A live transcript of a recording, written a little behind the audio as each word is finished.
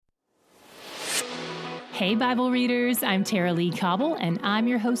Hey, Bible readers, I'm Tara Lee Cobble, and I'm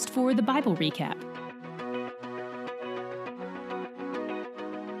your host for the Bible Recap.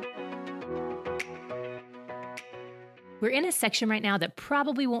 We're in a section right now that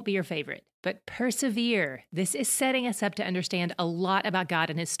probably won't be your favorite, but persevere. This is setting us up to understand a lot about God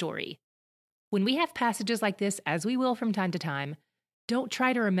and His story. When we have passages like this, as we will from time to time, don't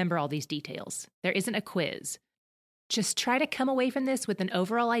try to remember all these details. There isn't a quiz. Just try to come away from this with an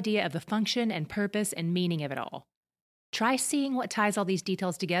overall idea of the function and purpose and meaning of it all. Try seeing what ties all these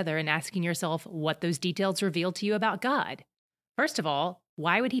details together and asking yourself what those details reveal to you about God. First of all,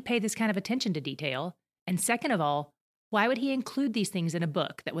 why would He pay this kind of attention to detail? And second of all, why would He include these things in a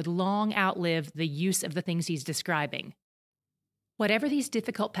book that would long outlive the use of the things He's describing? Whatever these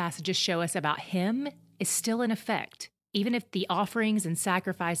difficult passages show us about Him is still in effect, even if the offerings and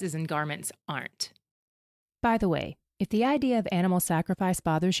sacrifices and garments aren't. By the way, if the idea of animal sacrifice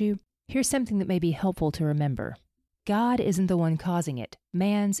bothers you, here's something that may be helpful to remember. God isn't the one causing it.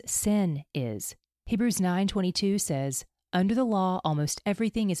 Man's sin is. Hebrews 9:22 says, "Under the law, almost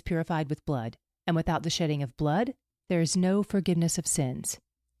everything is purified with blood, and without the shedding of blood, there is no forgiveness of sins."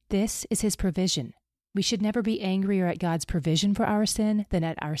 This is His provision. We should never be angrier at God's provision for our sin than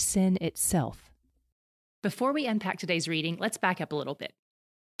at our sin itself. Before we unpack today's reading, let's back up a little bit.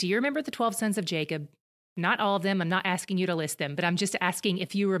 Do you remember the 12 sons of Jacob? Not all of them. I'm not asking you to list them, but I'm just asking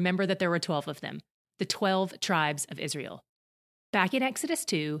if you remember that there were 12 of them, the 12 tribes of Israel. Back in Exodus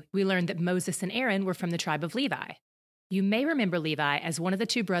 2, we learned that Moses and Aaron were from the tribe of Levi. You may remember Levi as one of the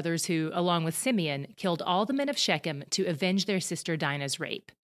two brothers who, along with Simeon, killed all the men of Shechem to avenge their sister Dinah's rape.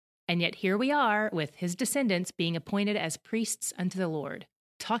 And yet here we are with his descendants being appointed as priests unto the Lord.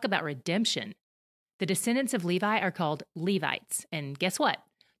 Talk about redemption. The descendants of Levi are called Levites, and guess what?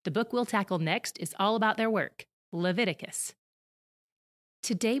 The book we'll tackle next is all about their work, Leviticus.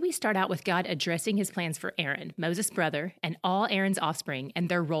 Today we start out with God addressing His plans for Aaron, Moses' brother, and all Aaron's offspring and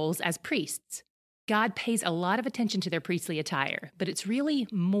their roles as priests. God pays a lot of attention to their priestly attire, but it's really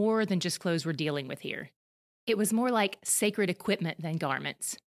more than just clothes we're dealing with here. It was more like sacred equipment than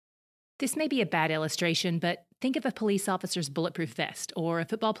garments. This may be a bad illustration, but think of a police officer's bulletproof vest or a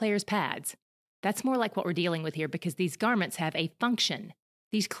football player's pads. That's more like what we're dealing with here because these garments have a function.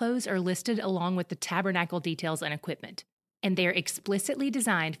 These clothes are listed along with the tabernacle details and equipment, and they're explicitly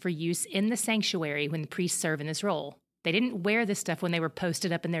designed for use in the sanctuary when the priests serve in this role. They didn't wear this stuff when they were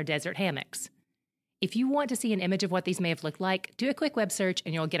posted up in their desert hammocks. If you want to see an image of what these may have looked like, do a quick web search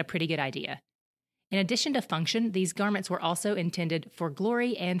and you'll get a pretty good idea. In addition to function, these garments were also intended for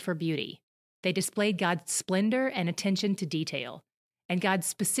glory and for beauty. They displayed God's splendor and attention to detail, and God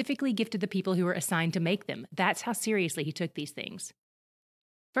specifically gifted the people who were assigned to make them. That's how seriously He took these things.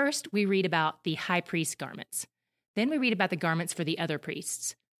 First, we read about the high priest's garments. Then we read about the garments for the other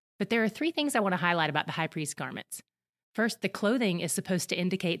priests. But there are three things I want to highlight about the high priest's garments. First, the clothing is supposed to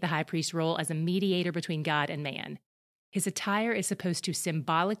indicate the high priest's role as a mediator between God and man. His attire is supposed to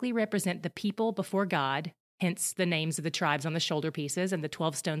symbolically represent the people before God, hence the names of the tribes on the shoulder pieces and the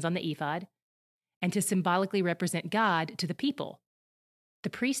 12 stones on the ephod, and to symbolically represent God to the people. The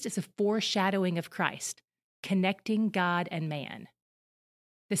priest is a foreshadowing of Christ, connecting God and man.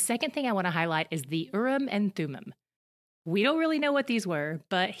 The second thing I want to highlight is the Urim and Thummim. We don't really know what these were,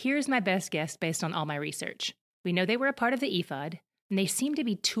 but here's my best guess based on all my research. We know they were a part of the ephod, and they seem to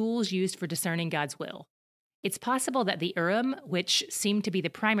be tools used for discerning God's will. It's possible that the Urim, which seemed to be the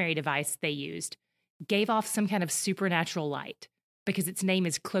primary device they used, gave off some kind of supernatural light, because its name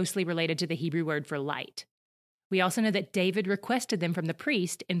is closely related to the Hebrew word for light. We also know that David requested them from the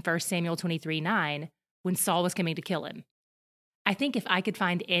priest in 1 Samuel 23:9 when Saul was coming to kill him. I think if I could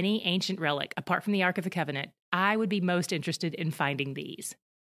find any ancient relic apart from the Ark of the Covenant, I would be most interested in finding these.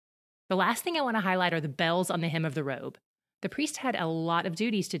 The last thing I want to highlight are the bells on the hem of the robe. The priest had a lot of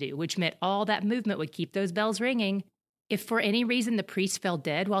duties to do, which meant all that movement would keep those bells ringing. If for any reason the priest fell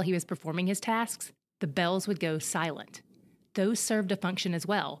dead while he was performing his tasks, the bells would go silent. Those served a function as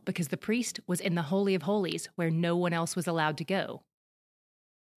well, because the priest was in the Holy of Holies where no one else was allowed to go.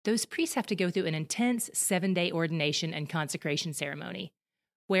 Those priests have to go through an intense 7-day ordination and consecration ceremony,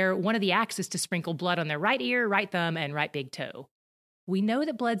 where one of the acts is to sprinkle blood on their right ear, right thumb, and right big toe. We know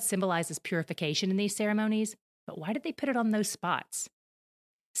that blood symbolizes purification in these ceremonies, but why did they put it on those spots?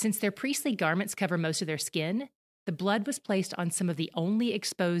 Since their priestly garments cover most of their skin, the blood was placed on some of the only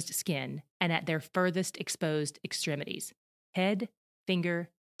exposed skin and at their furthest exposed extremities: head,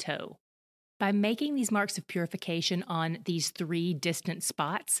 finger, toe. By making these marks of purification on these 3 distant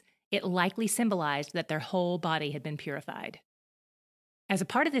spots, it likely symbolized that their whole body had been purified. As a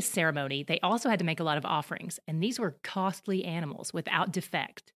part of this ceremony, they also had to make a lot of offerings, and these were costly animals without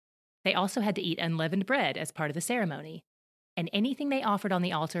defect. They also had to eat unleavened bread as part of the ceremony. And anything they offered on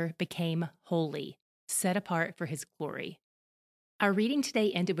the altar became holy, set apart for His glory. Our reading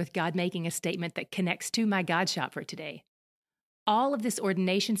today ended with God making a statement that connects to my God shot for today. All of this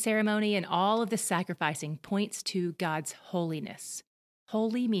ordination ceremony and all of this sacrificing points to God's holiness.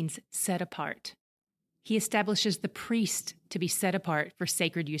 Holy means set apart. He establishes the priest to be set apart for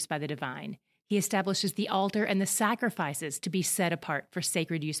sacred use by the divine. He establishes the altar and the sacrifices to be set apart for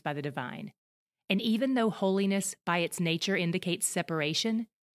sacred use by the divine. And even though holiness by its nature indicates separation,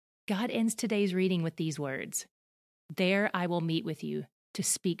 God ends today's reading with these words: "There I will meet with you to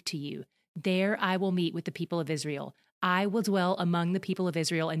speak to you. There I will meet with the people of Israel. I will dwell among the people of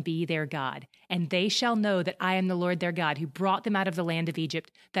Israel and be their God. And they shall know that I am the Lord their God, who brought them out of the land of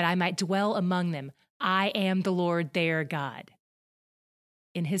Egypt, that I might dwell among them. I am the Lord their God."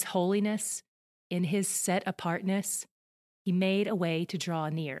 In His holiness, in His set apartness, He made a way to draw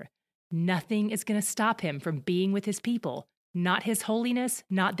near. Nothing is going to stop Him from being with His people. Not His holiness,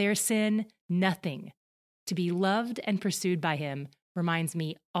 not their sin, nothing. To be loved and pursued by Him reminds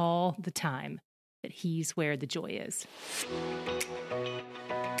me all the time that He's where the joy is.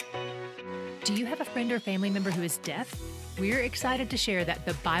 Do you have a friend or family member who is deaf? We're excited to share that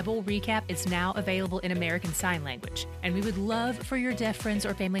the Bible Recap is now available in American Sign Language, and we would love for your deaf friends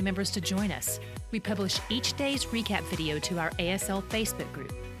or family members to join us. We publish each day's recap video to our ASL Facebook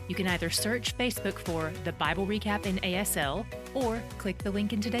group. You can either search Facebook for the Bible Recap in ASL or click the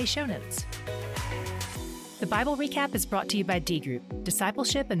link in today's show notes. The Bible Recap is brought to you by D Group,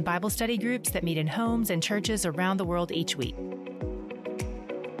 discipleship and Bible study groups that meet in homes and churches around the world each week.